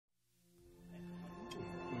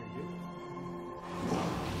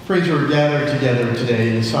Friends, we are gathered together today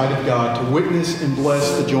in the sight of God to witness and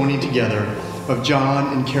bless the joining together of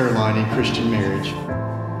John and Caroline in Christian marriage.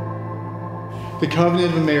 The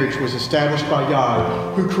covenant of marriage was established by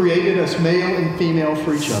God, who created us male and female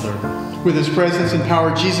for each other. With his presence and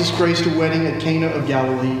power, Jesus graced a wedding at Cana of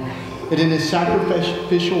Galilee, and in his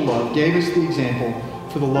sacrificial love gave us the example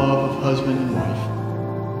for the love of husband and wife.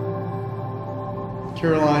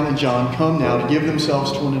 Caroline and John come now to give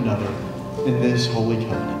themselves to one another in this holy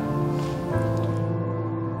covenant.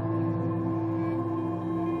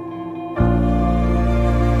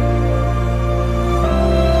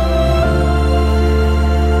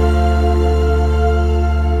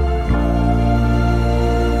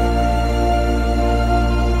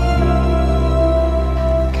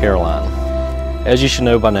 Caroline, as you should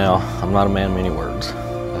know by now, I'm not a man of many words.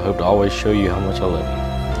 I hope to always show you how much I love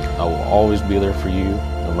you. I will always be there for you,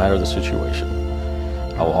 no matter the situation.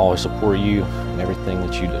 I will always support you in everything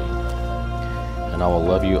that you do. And I will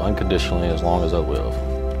love you unconditionally as long as I live.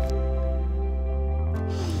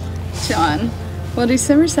 John, well,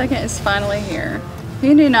 December 2nd is finally here.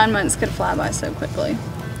 Who knew 9 months could fly by so quickly?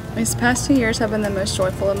 These past 2 years have been the most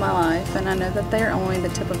joyful of my life, and I know that they are only the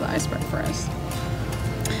tip of the iceberg for us.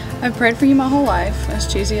 I've prayed for you my whole life, as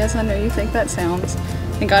cheesy as I know you think that sounds,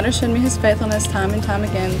 and God has shown me his faithfulness time and time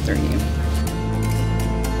again through you.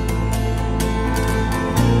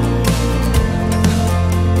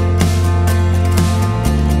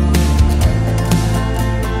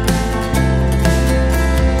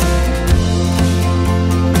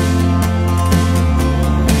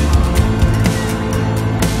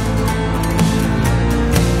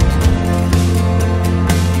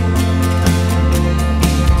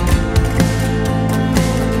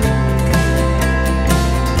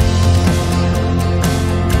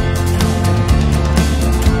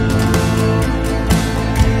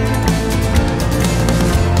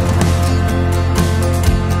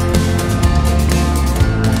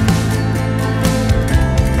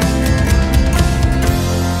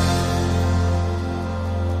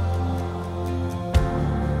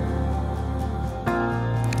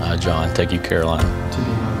 John, take you, Caroline,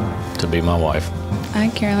 To be my wife. I,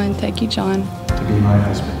 Caroline, take you, John, To be my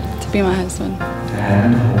husband. to be my husband, To have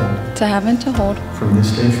and to hold. to have and to hold From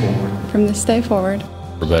this day forward. from this day forward,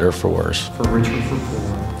 for better, for worse, For richer, for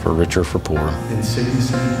poorer. for richer, for poor, In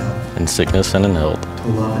sickness and in health. in sickness and in health, To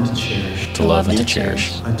love and to cherish. to love and to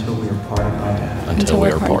cherish, Until we are parted by death. until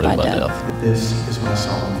we are parted by death. This is my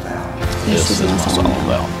solemn vow. This is my solemn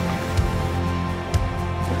vow.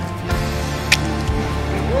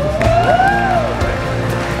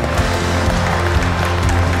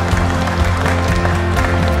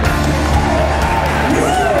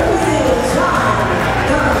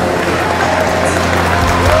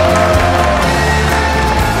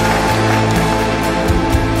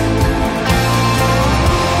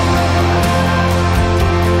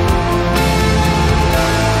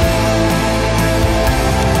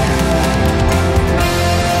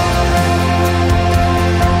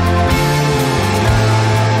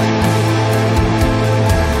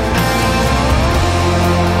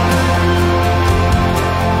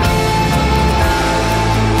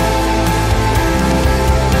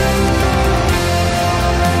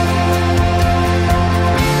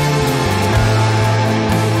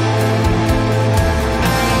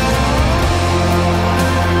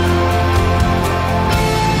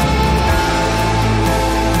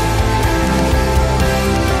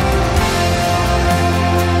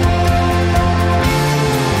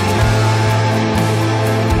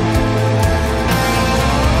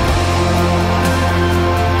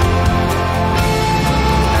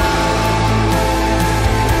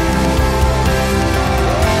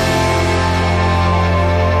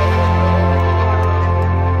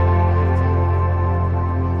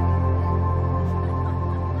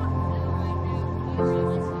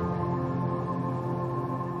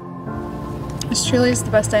 This truly is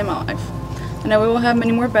the best day of my life. I know we will have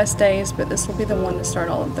many more best days, but this will be the one to start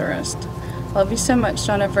all of the rest. I love you so much,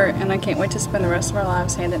 John Everett, and I can't wait to spend the rest of our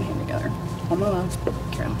lives hand in hand together. All my love,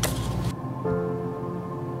 Caroline.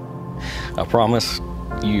 I promise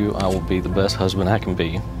you I will be the best husband I can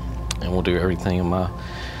be, and will do everything in my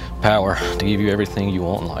power to give you everything you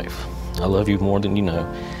want in life. I love you more than you know,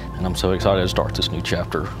 and I'm so excited to start this new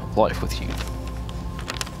chapter of life with you.